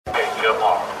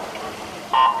And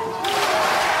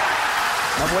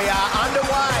we are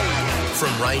underway.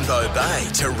 From Rainbow Bay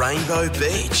to Rainbow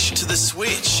Beach to the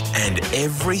Switch and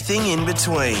everything in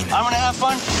between. I'm going to have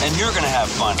fun, and you're going to have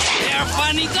fun. They're a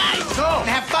funny day. Cool.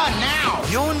 Have fun now.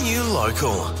 Your new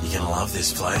local. You're going to love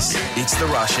this place. It's The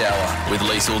Rush Hour with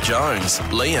Liesl Jones,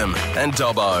 Liam and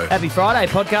Dobbo. Happy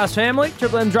Friday, podcast family.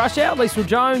 Triple M's Rush Hour, Liesl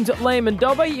Jones, Liam and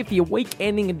Dobbo. If your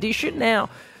week-ending edition now...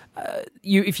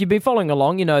 if you've been following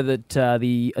along, you know that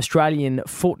the Australian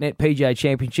Fortnet PGA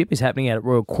Championship is happening out at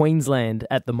Royal Queensland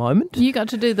at the moment. You got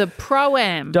to do the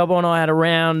Pro-Am. Dobbo and I had a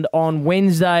round on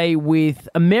Wednesday with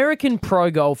American pro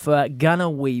golfer Gunnar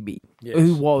Wiebe,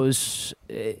 who was...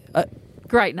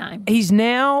 Great name. He's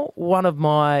now one of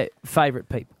my favourite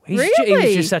people. He was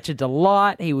just such a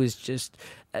delight. He was just...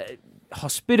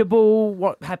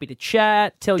 hospitable, happy to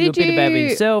chat, tell you a bit about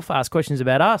himself, ask questions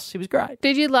about us. He was great.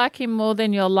 Did you like him more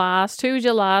than your last? Who was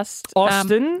your last?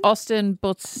 Austin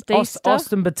Batista.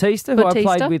 Austin Batista, who I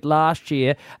played with last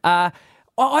year. I'd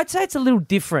say it's a little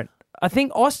different. I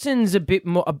think Austin's a bit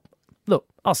more... look,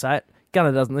 I'll say it.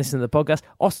 Gunnar doesn't listen to the podcast.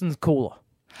 Austin's cooler.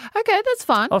 Okay, that's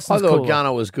fine. I thought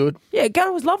Gunnar was good. Yeah,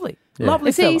 Gunnar was lovely. Yeah. Lovely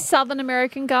Is fella. he Southern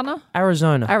American Gunnar?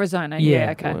 Arizona,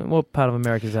 yeah, okay. What part of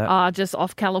America is that? Just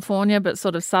off California, but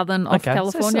sort of southern off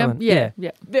California. Southern. Yeah.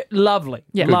 Lovely.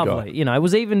 Yeah. Lovely. You know,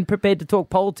 was even prepared to talk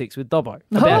politics with Dobbo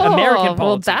about American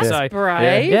politics. Well, that's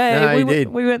brave. Yeah, he did.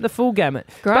 We went the full gamut.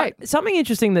 Great. But something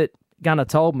interesting that Gunnar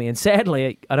told me, and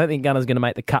sadly, I don't think Gunnar's going to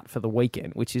make the cut for the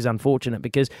weekend, which is unfortunate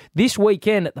because this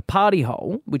weekend at the party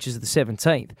hole, which is the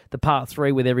 17th, the par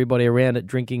 3 with everybody around it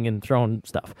drinking and throwing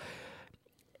stuff,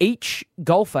 each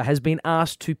golfer has been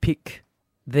asked to pick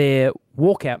their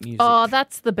walkout music. Oh,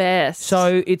 that's the best.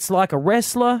 So it's like a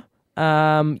wrestler.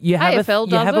 You have AFL a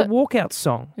does it. walkout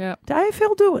song. Yeah. Do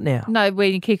AFL do it now? No,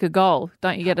 when you kick a goal,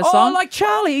 don't you get a song? Oh, like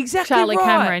Charlie, exactly Charlie right.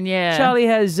 Cameron, yeah. Charlie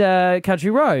has Country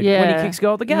Road when he kicks a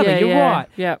goal at the Gabba. You're right.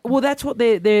 Yeah. Well, that's what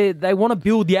they want to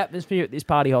build the atmosphere at this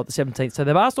party hole at the 17th. So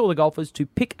they've asked all the golfers to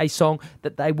pick a song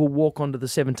that they will walk onto the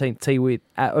 17th tee with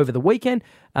over the weekend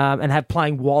and have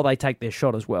playing while they take their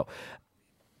shot as well.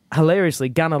 Hilariously,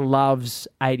 Gunnar loves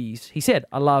 80s. He said,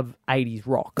 I love 80s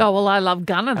rock. Oh, well, I love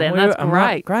Gunnar then. That's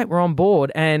great. Great, we're on board.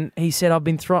 And he said, I've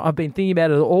been thinking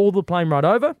about it all the plane ride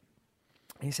over.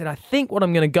 He said, I think what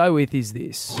I'm going to go with is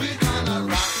this. We're gonna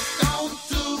rock down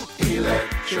to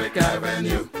Electric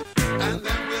Avenue, and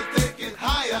then we'll take it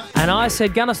higher. And I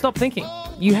said, Gunnar, stop thinking.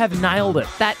 You have nailed it.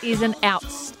 That is an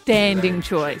outstanding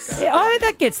choice. Yeah,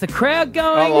 that gets the crowd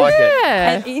going. I like it.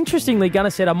 And interestingly, Gunnar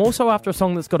said, I'm also after a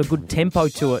song that's got a good tempo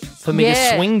to it for me to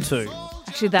swing to.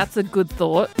 Actually, that's a good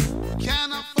thought.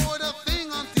 Can't afford a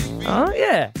thing on TV. Oh,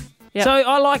 yeah. Yep. So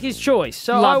I like his choice.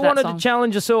 So Love I that wanted song. to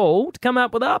challenge us all to come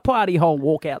up with our party hole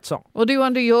walkout song. Well, do you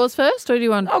want to do yours first, or do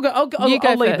you want... I'll lead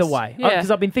the first. way Yeah.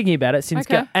 because I've been thinking about it since.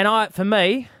 Okay. For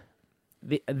me,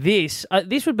 this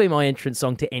would be my entrance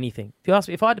song to anything. If you ask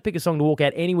me if I had to pick a song to walk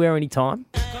out anywhere, anytime.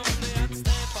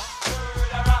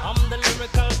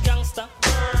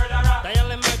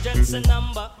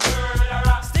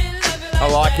 I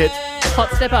like it. Hot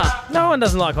Stepper. No one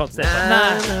doesn't like Hot Stepper.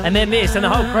 No. And then this, and the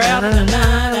whole crowd. And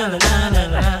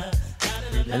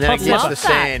then it gets the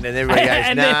sand, and everybody goes,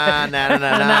 And nah, then- nah, nah,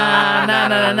 nah,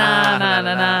 nah, nah,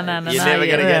 nah, nah, nah. You're never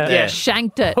going to get there.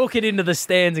 Shanked it. Hook it into the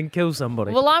stands and kill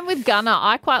somebody. Well, I'm with Gunnar.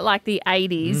 I quite like the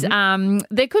 80s.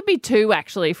 There could be two,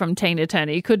 actually, from Tina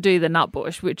Turner. You could do the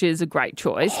Nutbush, which is a great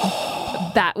choice.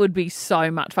 That would be so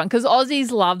much fun because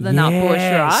Aussies love the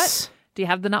Nutbush, right? Do you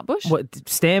have the Nutbush? What?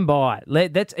 Stand by.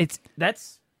 That's.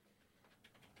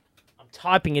 I'm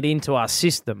typing it into our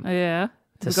system. Yeah.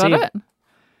 To We see got if- it?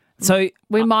 So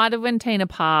We might have when Tina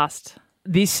passed.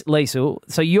 this, Liesl.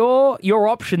 So your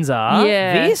options are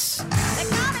this.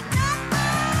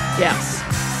 Yes.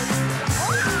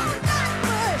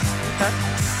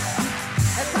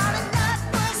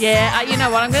 Yeah, you know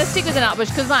what? I'm going to stick with the Nutbush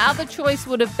because my other choice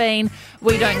would have been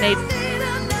We Don't Need...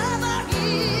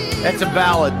 That's a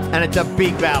ballad, and it's a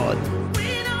big ballad.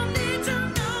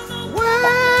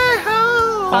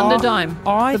 Thunderdome.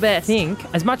 I the best. think,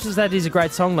 as much as that is a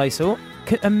great song, Liesl,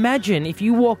 imagine if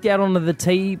you walked out onto the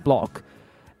tee box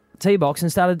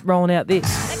and started rolling out this.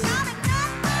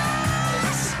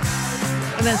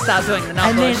 And then start doing the Nutbush.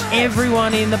 And then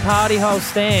everyone in the party hole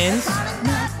stands.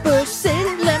 Nutbush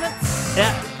City Limits.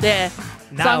 Yeah. Yeah. So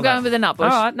Nailed I'm going it. with the Nutbush.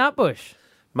 All right, Nutbush.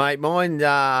 Mate, mine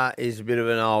is a bit of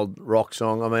an old rock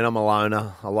song. I mean, I'm a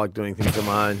loner. I like doing things on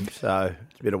my own, so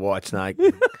it's a bit of Whitesnake.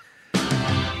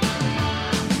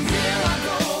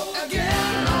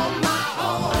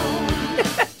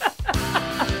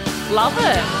 Love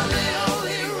it.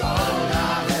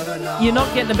 You're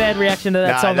not getting a bad reaction to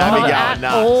that No, song. no, I love we it. go. At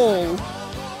no. all.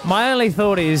 My only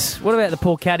thought is, what about the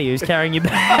poor caddy who's carrying you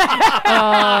back?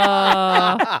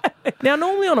 Now,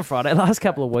 normally on a Friday, last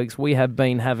couple of weeks, we have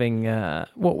been having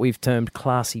what we've termed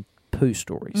classy poo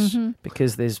stories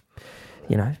because there's,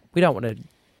 we don't want to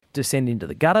descend into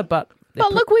the gutter, but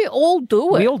look, we all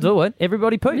do it. we all do it.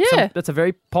 Everybody poops. Yeah. That's a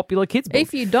very popular kids book.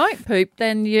 If you don't poop,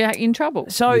 then you're in trouble.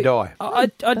 So You die.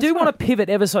 I do want to pivot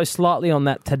ever so slightly on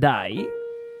that today,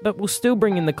 but we'll still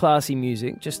bring in the classy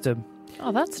music just to...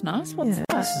 Oh, that's nice. What's that?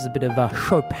 This is a bit of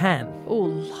Chopin. Oh,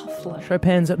 lovely.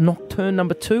 Chopin's Nocturne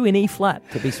number 2 in E flat,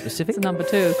 to be specific. It's number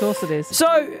 2, of course it is.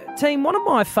 So, team, one of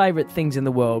my favourite things in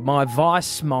the world, my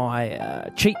vice, my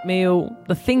cheat meal,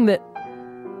 the thing that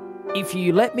if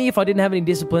you let me, if I didn't have any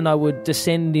discipline, I would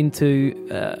descend into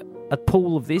a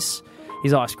pool of this,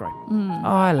 is ice cream.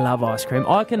 I love ice cream.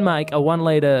 I can make a 1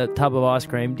 litre tub of ice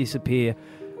cream disappear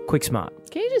quick smart.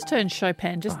 Can you just turn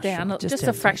Chopin down? sure. Just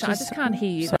a fraction. I just can't hear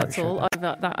you. Sorry, That's all. Chopin.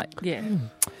 Over that. Yeah.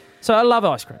 So I love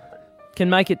ice cream. Can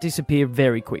make it disappear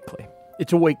very quickly.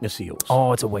 It's a weakness of yours.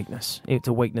 Oh, it's a weakness. It's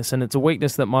a weakness, and it's a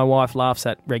weakness that my wife laughs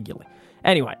at regularly.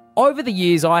 Anyway, over the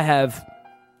years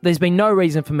there's been no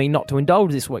reason for me not to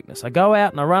indulge this weakness. I go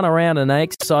out and I run around and I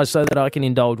exercise so that I can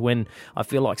indulge when I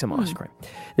feel like some ice cream.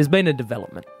 There's been a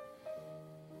development.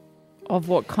 Of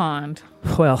what kind?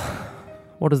 Well,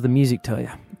 what does the music tell you?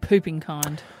 Pooping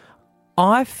kind.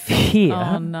 I fear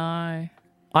Oh, no.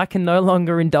 I can no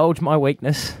longer indulge my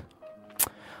weakness.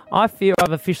 I fear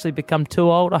I've officially become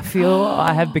too old. I feel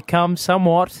I have become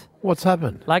somewhat What's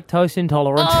happened? lactose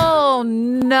intolerant. Oh,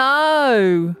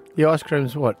 no. The ice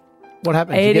cream's what? What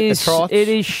happens? You It get is. the trots? It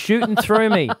is shooting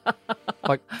through me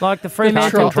Like the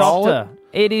Fremantle can't control doctor.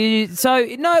 It is. So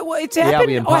no, it's the happened.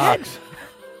 Albion Parks.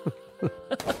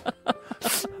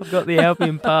 I've got the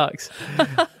Albion Parks.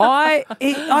 I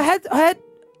had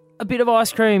a bit of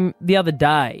ice cream the other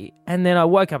day, and then I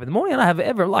woke up in the morning, and I have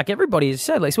like everybody is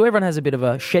sadly, so everyone has a bit of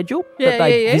a schedule that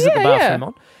they visit the bathroom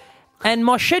on. And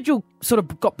my schedule sort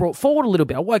of got brought forward a little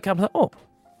bit. I woke up and thought,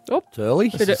 It's early.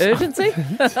 Bit of urgency.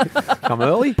 Come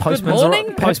early.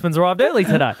 Postman's arrived early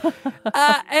today.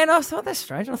 And I thought, that's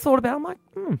strange. And I thought about it. I'm like,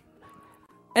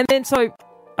 And then so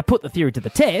I put the theory to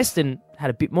the test and had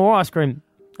a bit more ice cream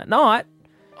at night.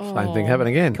 Same thing happened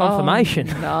again. Confirmation.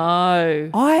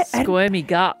 No. And Squirmy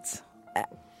guts.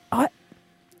 I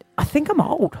think I'm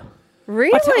old.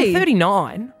 Really? I'm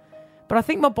 39, but I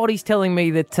think my body's telling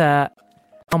me that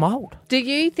I'm old. Do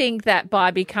you think that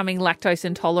by becoming lactose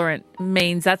intolerant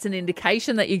means that's an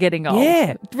indication that you're getting old?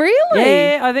 Yeah. Really?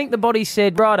 Yeah, I think the body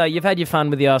said, righto, you've had your fun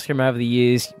with the ice cream over the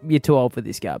years. You're too old for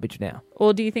this garbage now.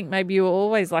 Or do you think maybe you were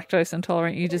always lactose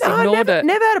intolerant? You just ignored never, it?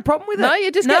 Never had a problem with it. No, you're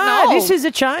just getting old. This is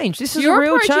a change. This is You're a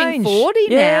real approaching change. 40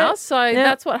 now, so Yeah.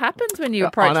 that's what happens when you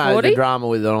approach I know 40. the drama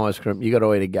with an ice cream. You got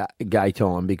to eat a gay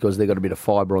time because they've got a bit of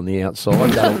fibre on the outside.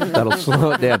 That'll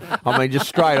slow it down. I mean, just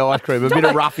straight ice cream, a bit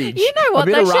of roughage. You know what? A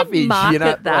bit They of should roughage.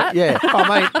 market that. Yeah,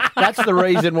 I mean, that's the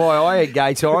reason why I eat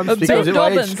gay times because if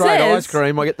I eat Dobbin straight says- ice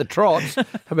cream, I get the trots.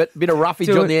 A bit of roughage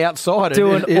Do on it- the outside.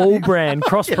 Do an all-brand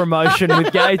cross-promotion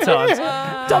with gay times.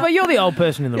 Dobbo, you're the old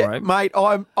person in the room. Mate,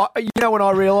 you know when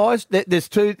I realised that there's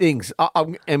two things,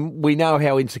 and we know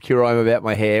how insecure I am about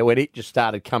my hair when it just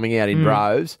started coming out in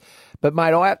droves. But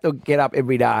mate, I have to get up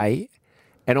every day,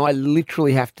 and I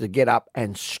literally have to get up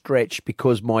and stretch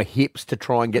because my hips to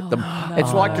try and get them.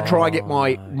 It's like to try and get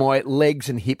my legs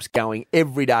and hips going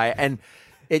every day, and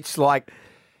it's like.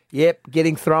 Yep,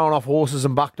 getting thrown off horses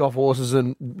and bucked off horses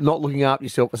and not looking after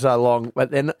yourself for so long. But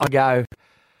then I go,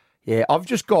 yeah, I've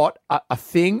just got a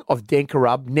thing of Denka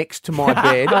Rub next to my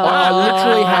bed. I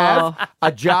literally have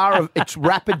a jar of it's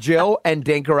Rapid Gel and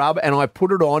Denka Rub, and I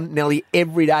put it on nearly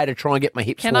every day to try and get my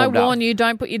hips Can I warmed up. warn you,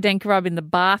 don't put your Denka Rub in the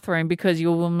bathroom because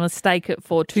you will mistake it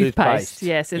for toothpaste.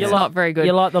 Yes, it's not very good.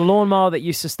 You're like the lawnmower that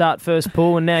used to start first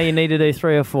pull and now you need to do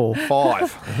 3 or 4.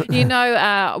 5. You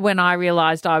know, when I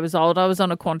realised I was old, I was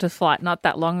on a Qantas flight not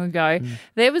that long ago.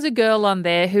 There was a girl on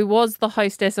there who was the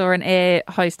hostess or an air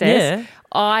hostess. Yeah.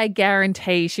 I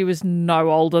guarantee she was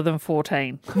no older than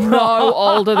 14. No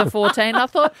older than 14. I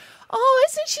thought, oh,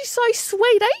 isn't she so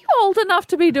sweet? Are you old enough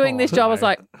to be doing this job? I was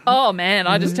like, oh, man,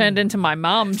 I just turned into my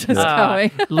mum just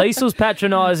going. Liesel's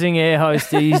patronising air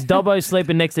hosties. Dobbo's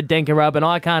sleeping next to Denka Rub and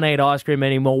I can't eat ice cream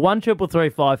anymore.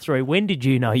 133353. When did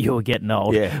you know you were getting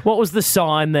old? Yeah. What was the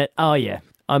sign that, oh, yeah,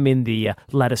 I'm in the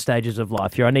latter stages of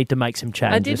life here. I need to make some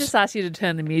changes. I did just ask you to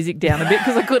turn the music down a bit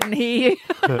because I couldn't hear you.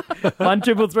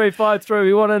 133353.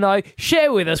 We want to know.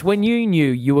 Share with us when you knew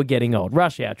you were getting old.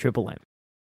 Rush Hour Triple M.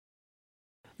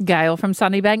 Gail from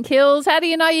Sunnybank Hills. How do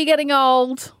you know you're getting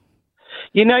old?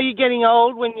 You know you're getting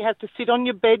old when you have to sit on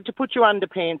your bed to put your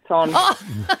underpants on.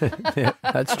 Yeah,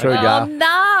 that's true, Oh, Gail.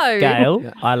 no.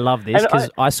 Gail, I love this because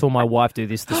I saw my wife do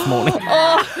this morning.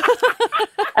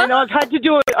 And I've had to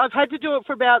do it. I've had to do it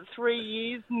for about 3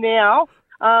 years now.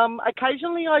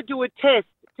 Occasionally, I do a test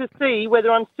to see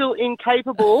whether I'm still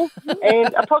incapable.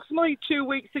 And approximately 2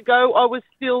 weeks ago, I was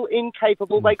still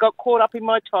incapable. They got caught up in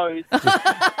my toes.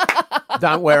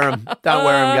 Don't wear them. Don't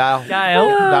wear them, Gail.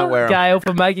 Gail, Don't wear them. Gail,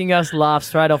 for making us laugh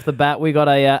straight off the bat, we got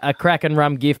a crack and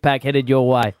rum gift pack headed your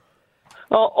way.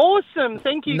 Oh, awesome!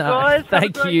 Thank you, guys. Have a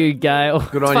Thank great you, Gail.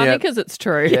 Good It's on funny you. because it's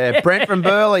true. Yeah, Brent from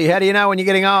Burleigh. How do you know when you're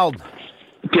getting old?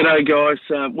 G'day, guys.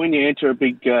 When you enter a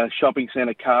big shopping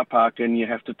centre car park and you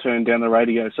have to turn down the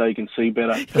radio so you can see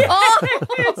better.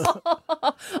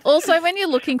 Also, when you're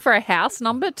looking for a house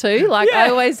number too, like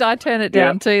I turn it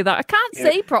down too. That I can't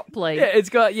see properly. Yeah, it's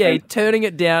got turning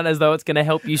it down as though it's going to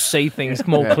help you see things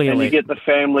more And clearly. you get the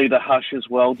family to hush as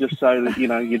well, just so that,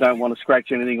 you don't want to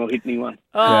scratch anything or hit anyone.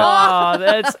 Oh,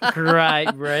 that's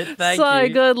great, Brett. Thank so you.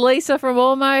 good. Lisa from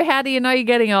Ormo, how do you know you're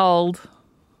getting old?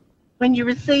 When you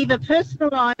receive a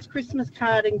personalised Christmas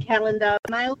card and calendar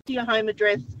mailed to your home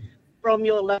address from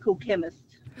your local chemist.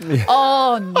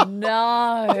 Oh,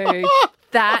 no.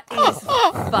 That is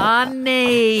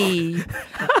funny.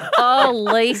 Oh,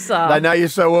 Lisa. They know you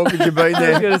so well because you've been I was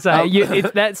there. going to say,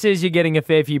 that says you're getting a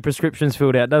fair few prescriptions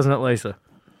filled out, doesn't it, Lisa?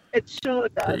 It sure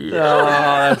does. Oh,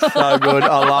 that's so good.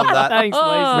 I love that. Thanks,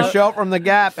 Lisa. Michelle from The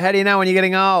Gap. How do you know when you're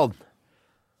getting old?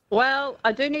 Well,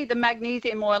 I do need the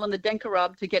magnesium oil and the Denka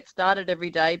rub to get started every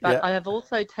day, but I have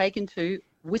also taken to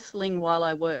whistling while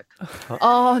I work.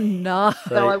 Oh, no.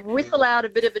 So I whistle out a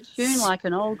bit of a tune like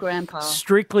an old grandpa.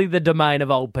 Strictly the domain of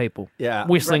old people. Yeah.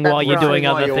 Whistling That's while you're right. doing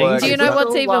While other you're things. working. Do you know what's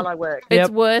Whistle even... while I work. It's Yep.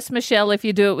 worse, Michelle, if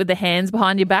you do it with the hands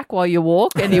behind your back while you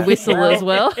walk and you whistle as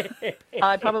well.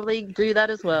 I probably do that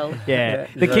as well. Yeah.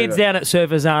 The kids down at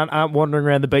Surfers aren't wandering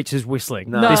around the beaches whistling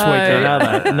No. this weekend,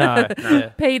 are they? No. Yeah.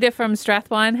 Peter from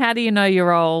Strathwine, how do you know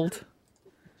you're old?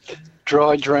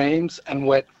 Dry dreams and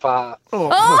wet farts.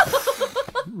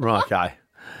 Right, okay.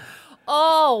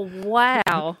 Oh,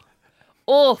 wow.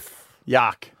 Oof.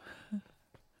 Yuck.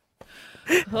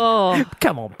 Oh,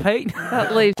 Come on, Pete.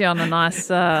 that leaves you on a nice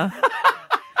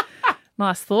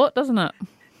nice thought, doesn't it?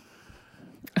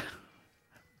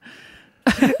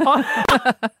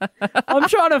 I'm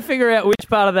trying to figure out which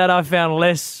part of that I found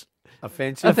less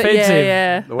Offensive. offensive.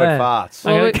 Yeah. The wet farts.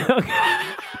 Well,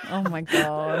 oh, my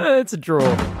God. It's a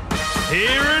draw.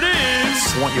 Here it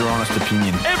is. Want your honest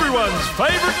opinion. Everyone's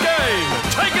favourite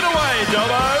game. Take it away,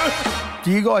 Dobbo.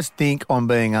 Do you guys think I'm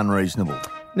being unreasonable?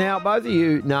 Now, both of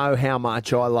you know how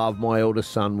much I love my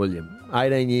eldest son, William.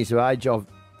 18 years of age. I've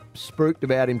spruiked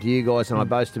about him to you guys, and I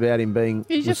boast about him being...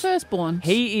 He's your firstborn.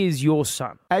 He is your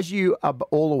son. As you are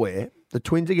all aware, the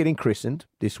twins are getting christened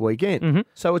this weekend. Mm-hmm.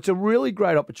 So it's a really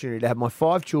great opportunity to have my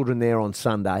 5 children there on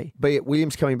Sunday. Be it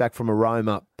William's coming back from a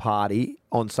Roma party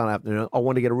on Sunday afternoon. I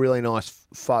want to get a really nice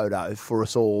photo for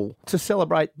us all to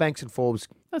celebrate Banks and Forbes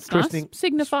That's christening. nice.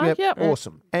 Signify, yep.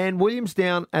 Awesome. And William's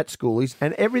down at schoolies,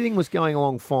 and everything was going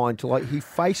along fine till he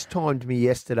FaceTimed me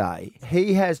yesterday.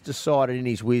 He has decided in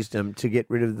his wisdom to get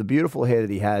rid of the beautiful hair that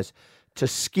he has, to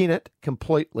skin it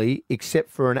completely except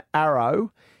for an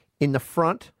arrow in the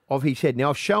front of his head. Now,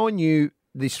 I've shown you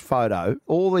this photo.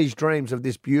 All these dreams of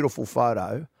this beautiful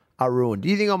photo are ruined. Do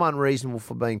you think I'm unreasonable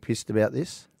for being pissed about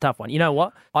this? Tough one. You know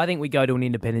what? I think we go to an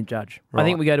independent judge. Right. I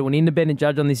think we go to an independent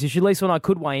judge on this issue. Lisa and I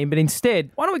could weigh in, but instead,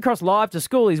 why don't we cross live to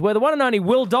Schoolies where the one and only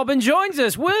Will Dobbin joins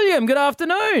us. William, good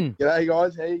afternoon. G'day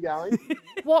guys, how you going?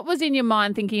 What was in your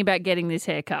mind thinking about getting this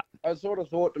haircut? I sort of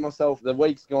thought to myself, the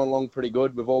week's gone along pretty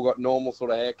good. We've all got normal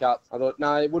sort of haircuts. I thought,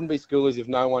 no, it wouldn't be schoolies if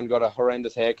no one got a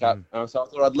horrendous haircut. So I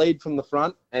thought I'd lead from the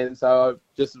front. And so I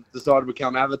just decided to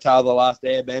become Avatar the Last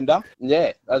Airbender. And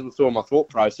yeah, that was sort of my thought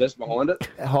process behind it.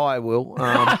 Hi, Will.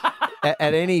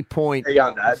 At any point, How you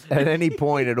going, Dad? at any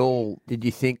point at all, did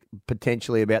you think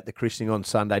potentially about the christening on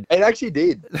Sunday? It actually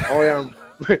did.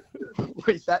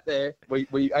 We sat there.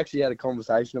 We actually had a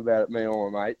conversation about it, me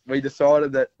and my mate. We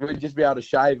decided that we'd just be able to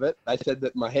shave it. They said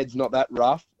that my head's not that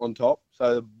rough on top,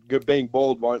 so being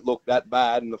bald won't look that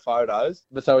bad in the photos.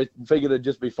 But so we figured it'd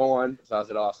just be fine. So I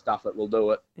said, "Oh, stuff it, we'll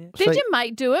do it." Did your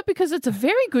mate do it? Because it's a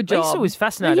very good job. Lisa was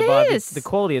fascinated by Yes. the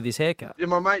quality of this haircut. Yeah,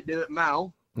 my mate did it,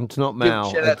 Mal. It's not Give Mal.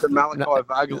 a shout out to Malachi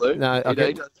Vagaloo. No, He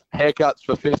okay. does haircuts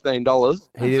for $15.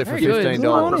 He did it for Very good.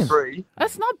 $15. For free.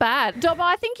 That's not bad. Dobbo,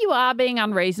 I think you are being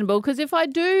unreasonable because if I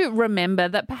do remember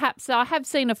that perhaps I have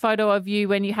seen a photo of you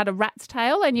when you had a rat's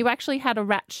tail and you actually had a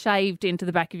rat shaved into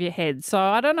the back of your head. So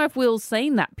I don't know if Will's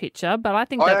seen that picture, but I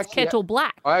think that's kettle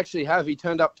black. I actually have. He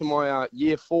turned up to my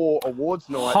Year 4 awards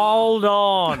night. Hold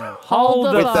on.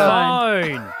 Hold the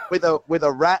phone. With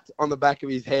a rat on the back of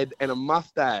his head and a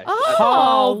mustache.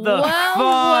 Hold the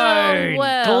phone.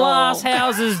 well. Glass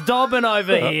houses Dobbin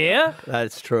over here.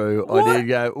 That's true. I did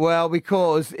go, well,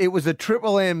 because it was a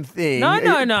Triple M thing.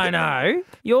 No.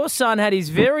 Your son had his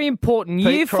very important Peak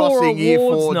Year 4 Crossing Year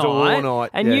awards 4 night, night,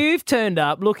 and yeah. you've turned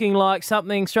up looking like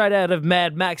something straight out of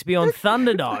Mad Max Beyond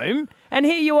Thunderdome, and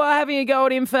here you are having a go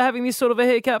at him for having this sort of a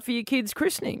haircut for your kid's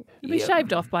christening. You'll be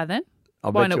shaved off by then.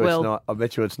 I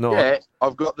bet you it's not. Yeah,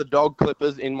 I've got the dog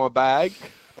clippers in my bag.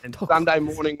 And Sunday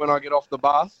morning when I get off the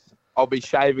bus, I'll be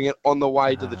shaving it on the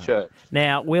way to the church.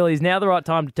 Now, Will, is now the right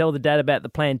time to tell the dad about the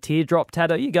planned teardrop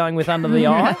tattoo you're going with under the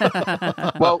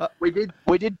eye? Well, we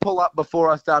did pull up before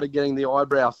I started getting the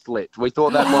eyebrow slit. We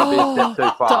thought that might be a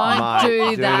step too far.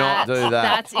 Don't do that. not do that.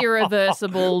 That's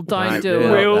irreversible. Don't Mate, do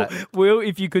do it. not. Will,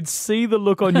 if you could see the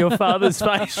look on your father's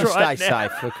face Just right stay now.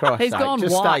 safe, for Christ's He's sake. gone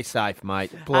Just white. stay safe,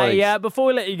 mate. Please. Hey, before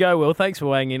we let you go, Will, thanks for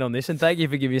weighing in on this, and thank you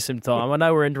for giving us some time. I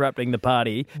know we're interrupting the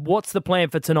party. What's the plan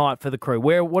for tonight for the crew?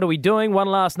 What are we doing? One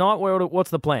last night?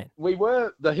 What's the plan?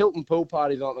 The Hilton pool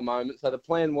party's on at the moment, so the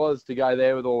plan was to go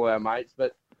there with all our mates,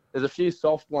 but there's a few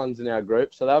soft ones in our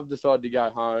group, so they've decided to go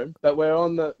home. But we're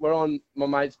on my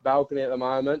mate's balcony at the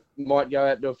moment. Might go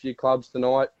out to a few clubs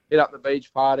tonight, hit up the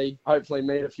beach party, hopefully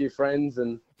meet a few friends,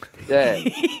 and yeah.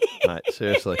 Mate,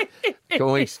 seriously.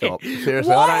 Can we stop?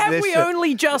 Seriously. Why have we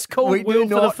only just called We Will do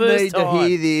for the not first need time? to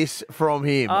hear this from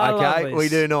him, I love okay? this. We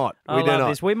do not. I We do love not.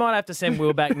 this. We might have to send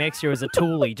Will back next year as a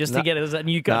toolie just to get us a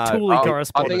new toolie I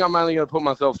correspondent. think I'm only going to put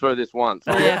myself through this once.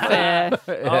 Yeah,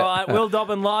 fair. All right, Will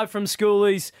Dobbin live from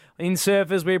Schoolies in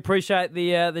Surfers. We appreciate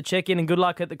the check-in and good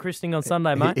luck at the christening on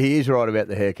Sunday, mate. He is right about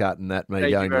the haircut and that, me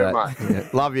Thank going you very to much. that. Yeah.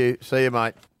 Love you. See you,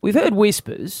 mate. We've heard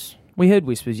whispers. We heard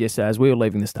whispers yesterday as we were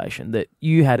leaving the station that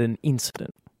you had an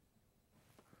incident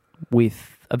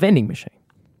with a vending machine.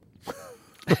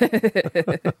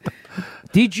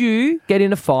 Did you get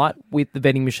in a fight with the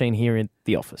vending machine here in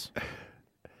the office?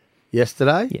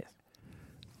 Yesterday? Yes.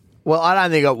 Well, I don't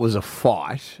think it was a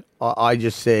fight. I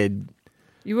just said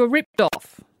You were ripped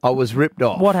off. I was ripped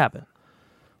off. What happened?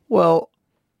 Well,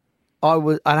 I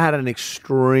had an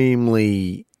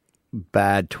extremely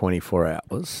bad 24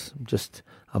 hours, just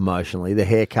emotionally. The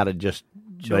haircut had just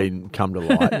come to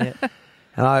light.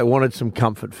 And I wanted some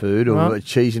comfort food or a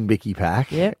cheese and bicky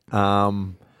pack. Yeah.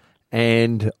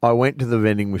 And I went to the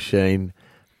vending machine,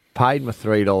 paid my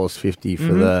 $3.50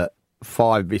 for the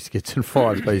 5 biscuits and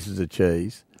 5 pieces of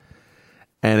cheese.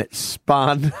 And it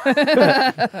spun.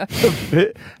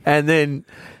 And then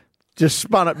just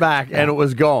spun it back and it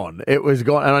was gone. It was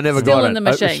gone. And I never Still got in it. the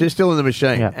machine. It was still in the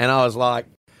machine. Yeah. And I was like,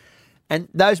 and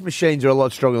those machines are a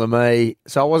lot stronger than me,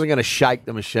 so I wasn't going to shake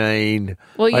the machine.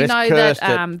 Well, I you just know cursed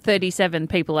that it. 37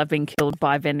 people have been killed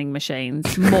by vending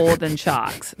machines more than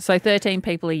sharks. So 13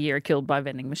 people a year are killed by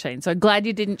vending machines. So glad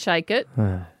you didn't shake it.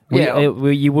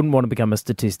 You wouldn't want to become a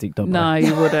statistic, Dobbo. No,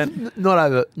 you wouldn't. Not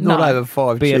over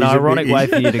 5 Be an cheese and ironic bickies. way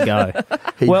for you to go.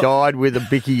 He died with a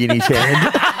bicky in his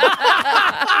hand.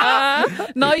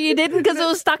 No, you didn't because it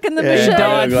was stuck in the Yeah. He machine.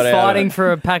 died got out of fighting it.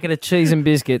 for a packet of cheese and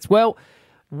biscuits. Well,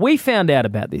 we found out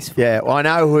about this. Yeah, well, I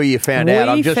know who you found out.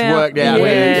 I've just worked out who.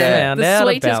 Found The out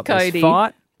sweetest about this Cody.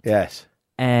 fight. Yes.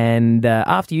 And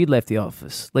after you'd left the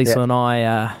office, Lisa and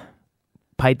I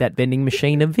paid that vending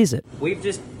machine a visit. We've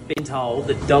just been told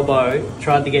that Dobbo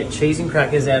tried to get cheese and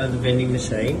crackers out of the vending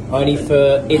machine, only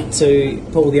for it to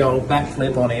pull the old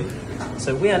backflip on him.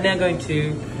 So we are now going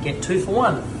to get 2 for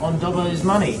 1 on Dobbo's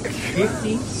money.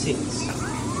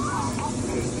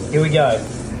 56. Here we go.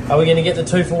 Are we going to get the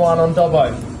 2 for 1 on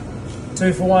Dobbo?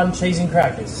 2 for 1 cheese and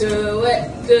crackers. Do it,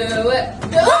 do it, do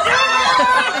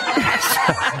it.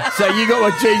 So you got my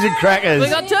cheese and crackers. We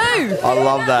got 2. I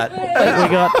love that. We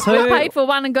got 2. We paid for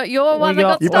 1 and got your one that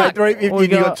got You stuck. paid $3.50 and you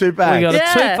got 2 bags. We got a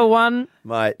Yeah. 2 for 1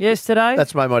 Mate, yesterday.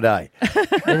 that's made my day.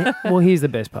 Well, here's the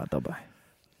best part, Dobbo.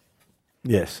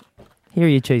 Yes. Here are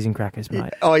your cheese and crackers,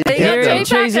 mate. Oh, you Here get you Here are go. them. your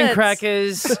cheese and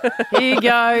crackers. Here you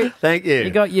go. Thank you.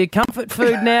 You got your comfort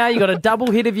food now. You got a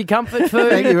double hit of your comfort food.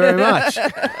 Thank you very much.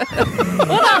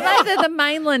 Well, no, they're the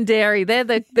mainland dairy. They're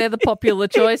the popular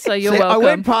choice, so you're See, welcome. I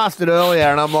went past it earlier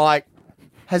and I'm like,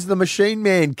 has the machine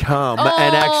man come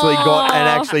and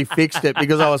actually fixed it?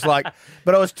 Because I was like,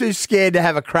 but I was too scared to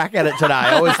have a crack at it today.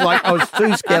 I was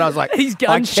too scared. I was like, He's I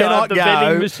gun-shy cannot of the go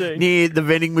vending machine. near the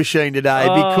vending machine today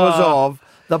because of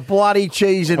The bloody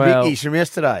cheese and Vicky's from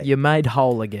yesterday. You made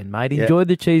whole again, mate. Yeah. Enjoy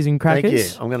the cheese and crackers.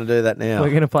 Thank you. I'm going to do that now. We're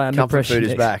going to play Under Comfort Pressure food is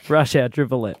next. back. Rush Hour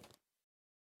Triple M.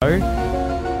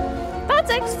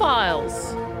 That's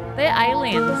X-Files. They're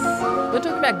aliens. We're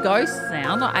talking about ghosts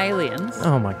now, not aliens.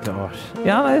 Oh, my gosh.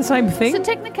 Yeah, are they the same thing? It's a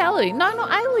technicality. No,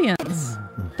 not aliens.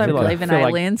 Don't Feel like- believe in feel like-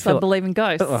 aliens. feel I like- believe in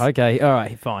ghosts. Oh, okay. All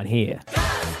right. Fine. Here.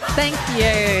 Thank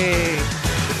you.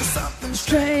 Something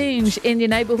strange in your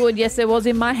neighbourhood. Yes, there was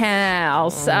in my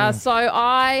house. So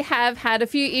I have had a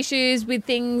few issues with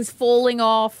things falling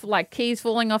off, like keys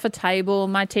falling off a table,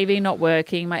 my TV not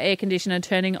working, my air conditioner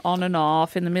turning on and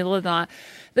off in the middle of the night.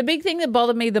 The big thing that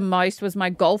bothered me the most was my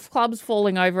golf clubs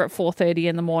falling over at 4:30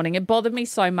 in the morning. It bothered me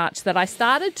so much that I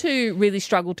started to really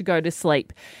struggle to go to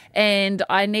sleep, and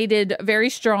I needed very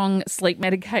strong sleep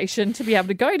medication to be able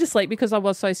to go to sleep because I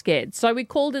was so scared. So we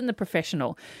called in the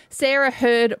professional. Sarah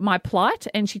heard my plight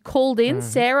and she called in.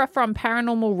 Sarah from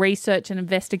Paranormal Research and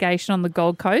Investigation on the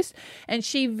Gold Coast, and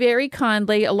she very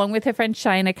kindly, along with her friend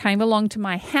Shayna, came along to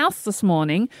my house this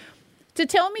morning to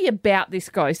tell me about this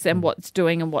ghost and what it's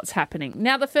doing and what's happening.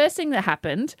 Now, the first thing that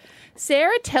happened,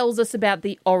 Sarah tells us about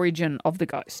the origin of the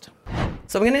ghost.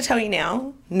 So I'm going to tell you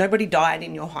now, nobody died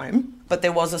in your home, but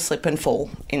there was a slip and fall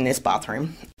in this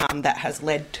bathroom that has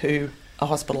led to a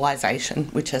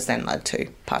hospitalisation, which has then led to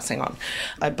passing on.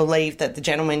 I believe that the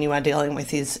gentleman you are dealing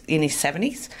with is in his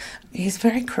 70s. He's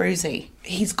very cruisy.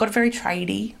 He's got a very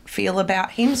tradey feel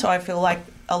about him, so I feel like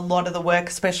a lot of the work,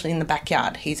 especially in the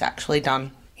backyard, he's actually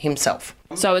done himself.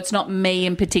 So it's not me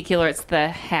in particular, it's the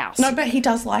house. No, but he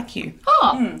does like you.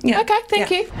 Oh, Yeah. okay, thank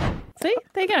Yeah. you. See,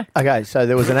 there you go. Okay, so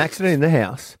there was an accident in the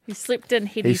house. He slipped and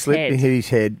hit He his slipped head. and hit his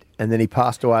head, and then he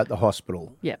passed away at the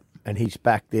hospital. Yep. And he's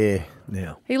back there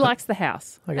now. He likes the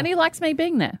house. And he likes me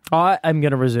being there. I am going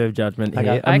to reserve judgment here.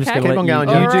 Okay. I'm just going to Keep let on going,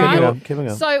 you, Jim. you do Keep on your- going. Keep on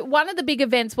going. So one of the big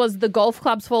events was the golf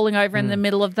clubs falling over in the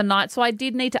middle of the night, so I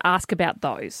did need to ask about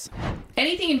those.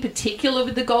 Anything in particular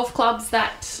with the golf clubs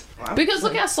that... Because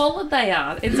look how solid they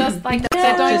are. It's just like they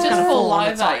don't Just just gonna fall fall on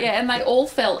over. its own. Yeah, and they all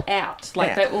fell out. Like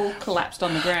Yeah. they all collapsed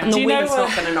on the ground. And the Do you know wind's what-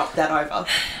 not going to knock that over.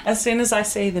 As soon as I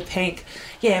see the pink,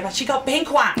 yeah, but she got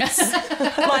pink ones.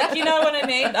 Like, you know what I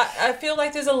mean? I feel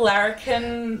like there's a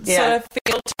larrikin sort of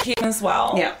feel to him as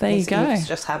well. Yeah, There you go. He's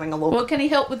just having a look. Well, can he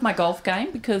help with my golf game?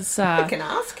 Because I can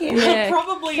ask him. Yeah.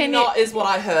 Probably Can not you- is what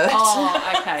I heard.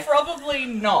 Oh, okay. Probably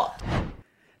not.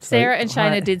 Sarah and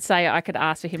Shayna did say I could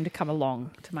ask for him to come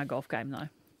along to my golf game, though.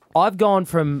 I've gone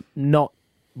from not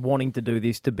wanting to do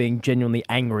this to being genuinely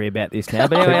angry about this now.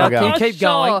 But anyway, Keep on going. you keep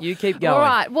going. You keep going. All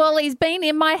right. Well, he's been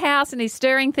in my house and he's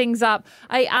stirring things up.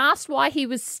 I asked why he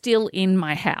was still in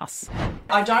my house.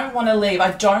 I don't want to leave. I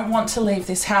don't want to leave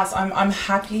this house. I'm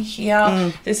happy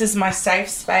here. This is my safe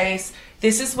space.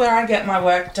 This is where I get my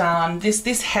work done.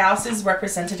 This house is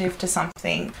representative to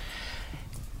something.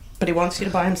 But he wants you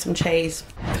to buy him some cheese.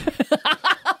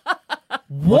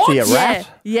 What's he, a rat?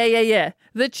 Yeah.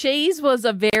 The cheese was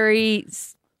a very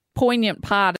poignant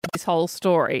part of this whole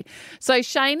story. So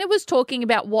Shayna was talking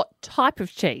about what type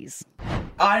of cheese.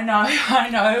 I know.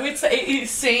 It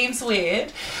seems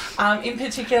weird. In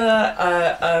particular,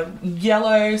 a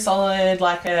yellow solid,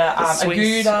 like a Swiss.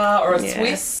 Gouda or a Yeah.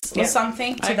 Swiss Yeah. or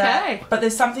something to Okay. that. But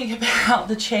there's something about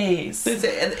the cheese.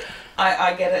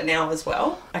 I get it now as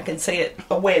well. I can see it.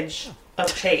 A wedge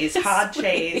of cheese, hard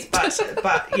cheese,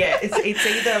 but yeah, it's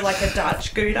either like a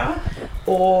Dutch Gouda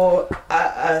or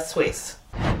a Swiss.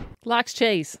 Likes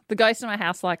cheese. The ghost in my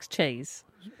house likes cheese.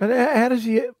 But how does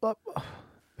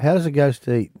a ghost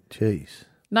eat cheese?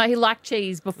 No, he liked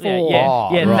cheese before. Yeah, Oh,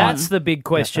 right. that's the big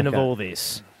question of okay. all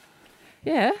this.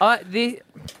 Yeah.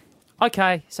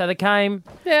 Okay, so they came,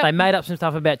 Yep. they made up some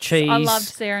stuff about cheese. I loved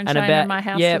Sarah and Shane about, in my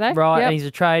house yeah, today. right, Yep. and he's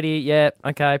a tradie, yeah,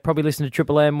 okay. Probably listened to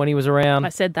Triple M when he was around. I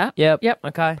said that. Yep, Yep.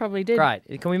 okay. Probably did. Great.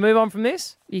 Can we move on from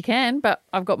this? You can, but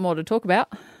I've got more to talk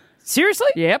about. Seriously?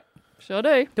 Yep. Sure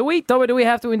do. Do we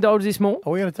have to indulge this more?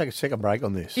 Are we going to take a second break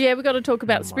on this? Yeah, we've got to talk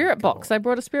about Spirit Box. They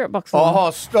brought a Spirit Box along.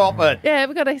 Oh, stop it. Yeah,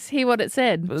 we've got to hear what it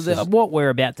said. What we're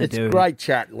about to It's do. great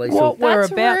chat, Lisa. What we're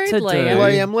That's about rude, to do. Liam.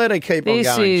 Liam, let her keep on This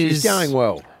going. She's is- going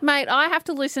well. Mate, I have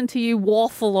to listen to you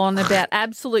waffle on about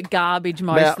absolute garbage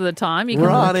most About of the time. You can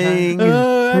running.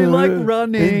 I like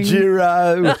running.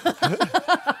 Enduro.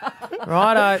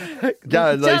 Righto.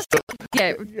 Go, Lisa.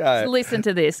 Yeah, Go. listen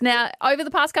to this. Now, over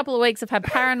the past couple of weeks, I've had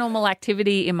paranormal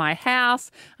activity in my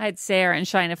house. I had Sarah and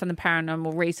Shayna from the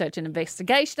Paranormal Research and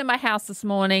Investigation in my house this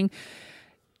morning.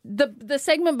 The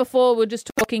segment before, we're just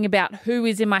talking about who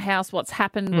is in my house, what's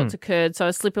happened, what's occurred. So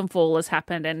a slip and fall has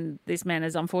happened, and this man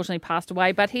has unfortunately passed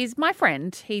away. But he's my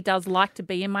friend. He does like to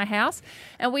be in my house.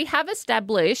 And we have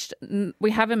established,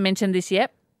 we haven't mentioned this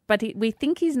yet, but we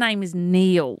think his name is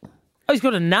Neil. Oh, he's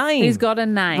got a name. He's got a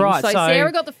name. Right, so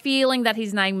Sarah got the feeling that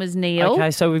his name was Neil. Okay,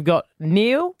 so we've got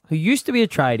Neil, who used to be a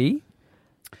tradie,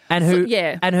 and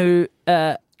who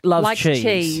loves likes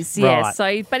cheese. Right. Yes.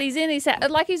 So, but he's in his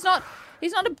like he's not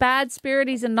a bad spirit.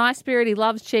 He's a nice spirit. He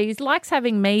loves cheese. Likes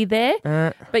having me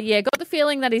there. But yeah, got the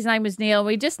feeling that his name was Neil.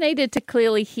 We just needed to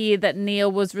clearly hear that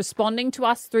Neil was responding to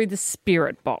us through the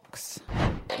spirit box.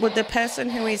 Would the person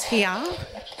who is here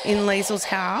in Liesel's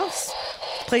house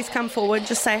please come forward,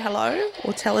 just say hello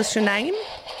or tell us your name?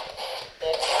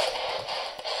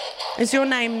 Is your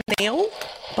name Neil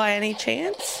by any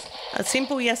chance? A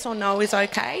simple yes or no is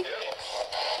okay.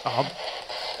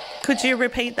 Could you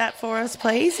repeat that for us,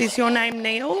 please? Is your name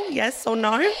Neil? Yes or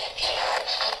no?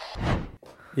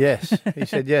 Yes, he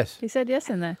said yes. He said yes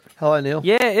in there. Hello, Neil.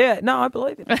 Yeah. No, I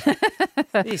believe him.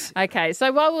 Okay, so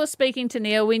while we were speaking to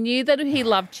Neil, we knew that he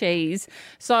loved cheese.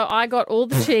 So I got all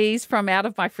the cheese from out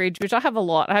of my fridge, which I have a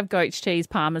lot. I have goat's cheese,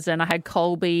 Parmesan. I had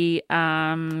Colby.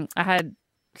 I had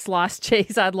sliced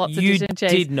cheese. I had lots of Dijon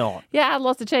cheese. You did not. Yeah, I had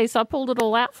lots of cheese. So I pulled it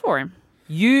all out for him.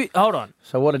 Hold on.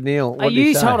 So what did Neil? What did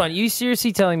he say? Hold on. Are you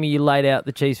seriously telling me you laid out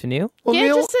the cheese for Neil? Well, Yeah,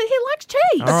 Neil, just he likes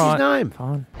cheese. what's his name?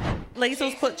 Fine.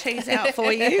 Liesel's put cheese out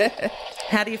for you.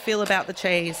 How do you feel about the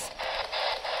cheese?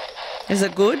 Is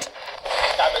it good?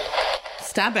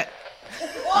 Stab it.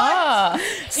 Oh.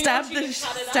 Stab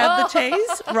the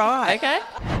cheese? Right. Okay.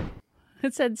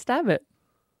 It said stab it.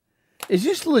 Is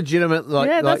this legitimate?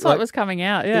 Yeah, that's what was coming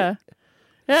out, yeah.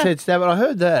 Yeah. Said stab it. I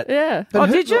heard that. Yeah.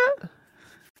 But did you?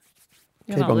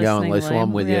 You're Keep not on going, listening, Liesel. I'm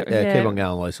Liam. with you. Yeah, keep on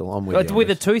going, Liesel. I'm with you.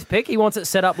 With a toothpick? He wants it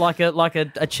set up like a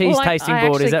cheese tasting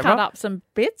board, is that I right? cut up some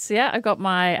bits, yeah. I got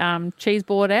my cheese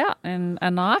board out and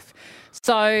a knife.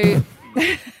 So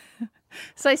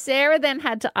so Sarah then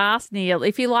had to ask Neil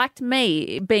if he liked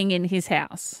me being in his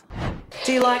house.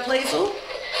 Do you like Liesel?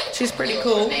 She's pretty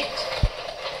cool.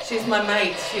 She's my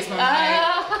mate. She's my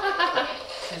mate.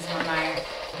 She's my mate.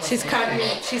 She's cut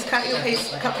you a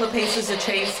couple of pieces of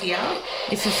cheese here.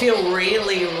 If you feel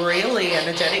really, really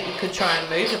energetic, you could try and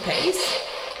move a piece.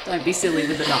 Don't be silly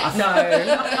with the knife. No,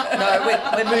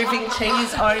 we're moving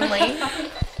cheese only.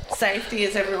 Safety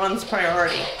is everyone's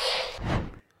priority.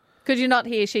 Could you not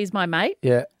hear she's my mate?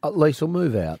 Yeah, Liesel,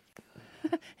 move out.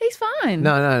 He's fine.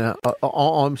 No.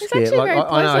 I'm scared. actually very I know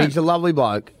pleasant. he's a lovely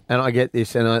bloke, and I get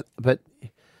this, but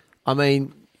I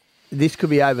mean, this could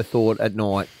be overthought at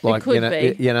night. Like, it could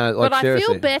be. Like but seriously. I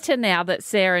feel better now that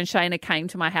Sarah and Shayna came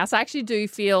to my house. I actually do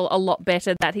feel a lot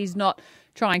better that he's not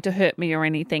trying to hurt me or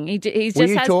anything. He's Will just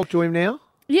you has, talk to him now?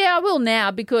 Yeah, I will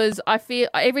now because I feel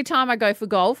every time I go for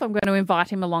golf, I'm going to invite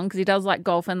him along because he does like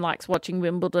golf and likes watching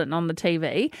Wimbledon on the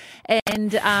TV.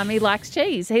 And he likes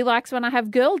cheese. He likes when I have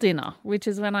girl dinner, which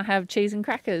is when I have cheese and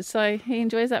crackers. So he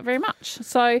enjoys that very much.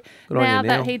 So now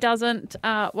that he doesn't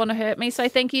want to hurt me. So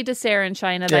thank you to Sarah and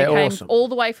Shayna. They came all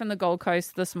the way from the Gold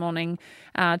Coast this morning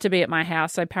to be at my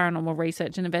house. So paranormal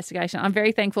research and investigation. I'm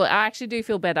very thankful. I actually do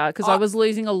feel better because I was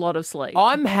losing a lot of sleep.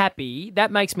 I'm happy.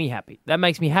 That makes me happy. That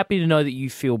makes me happy to know that you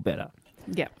feel better.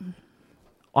 Yeah.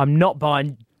 I'm not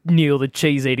buying Neil the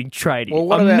cheese-eating tradie.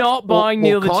 Well, I'm not buying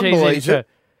Neil the Con cheese-eating believes tradie. it.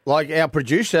 Like our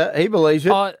producer, he believes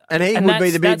it, and he would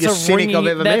be the biggest cynic I've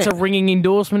ever met. That's a ringing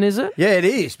endorsement, is it? Yeah, it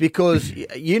is, because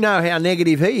you know how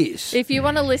negative he is. If you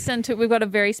want to listen to, we've got a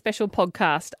very special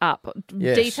podcast up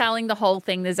detailing the whole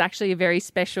thing. There's actually a very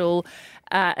special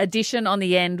edition on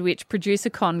the end, which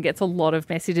producer Con gets a lot of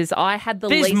messages. I had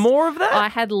There's more of that? I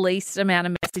had least amount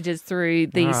of messages through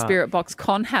the Spirit Box.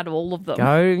 Con had all of them.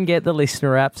 Go and get the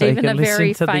listener app so Even you can a very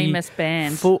listen to famous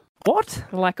band. What?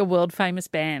 Like a world famous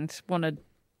band wanted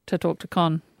to talk to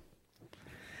Con.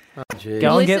 Oh, geez.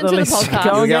 Go and get the podcast.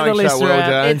 Go and get the listener well,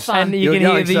 app, Jones. and you can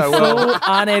hear the full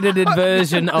unedited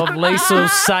version of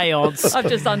Liesel's seance. I've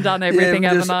just undone everything,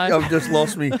 haven't I? I've just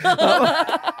lost me. What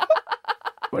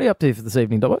are you up to for this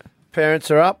evening, Dobbo?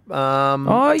 Parents are up. You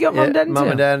got mum and dad in Mum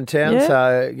town? and dad in town, Yeah.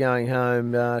 so going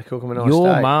home, cooking them a nice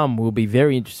Your steak. mum will be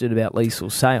very interested about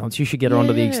Liesel's seance. You should get her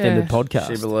onto the extended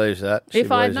podcast. She believes that.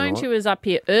 If I'd known she was up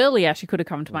here earlier, she could have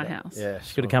come to my house. Yeah,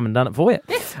 she could have come and done it for you.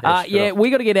 We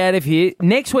got to get out of here.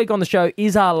 Next week on the show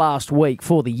is our last week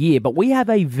for the year, but we have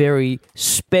a very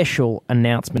special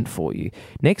announcement for you.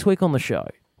 Next week on the show,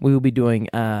 we will be doing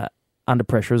Under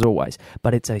Pressure as always,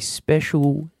 but it's a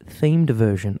special themed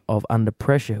version of Under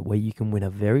Pressure where you can win a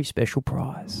very special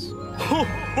prize. Ho,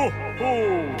 ho,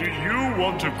 ho! Do you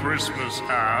want a Christmas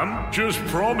ham? Just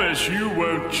promise you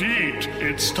won't cheat.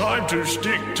 It's time to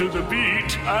stick to the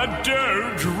beat and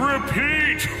don't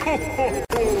repeat. Ho, ho,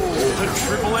 ho! The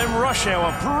Triple M Rush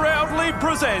Hour proudly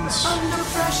presents Under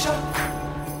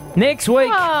Pressure. Next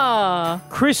week,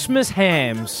 Christmas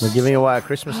hams. We're giving away a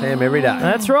Christmas ham every day.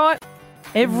 That's right.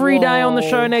 Every day on the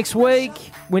show next week.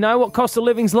 We know what cost of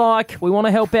living's like. We want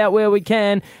to help out where we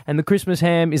can. And the Christmas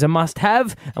ham is a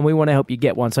must-have, and we want to help you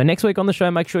get one. So next week on the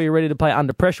show, make sure you're ready to play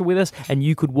Under Pressure with us, and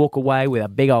you could walk away with a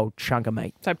big old chunk of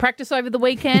meat. So practice over the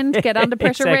weekend. Get Under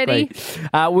Pressure ready.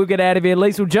 We'll get out of here.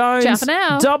 Liesl Jones. Ciao for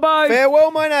now. Dobbo.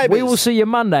 Farewell, my neighbours. We will see you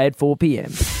Monday at 4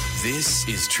 p.m. This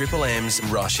is Triple M's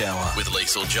Rush Hour with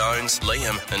Liesl Jones,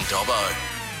 Liam and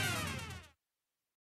Dobbo.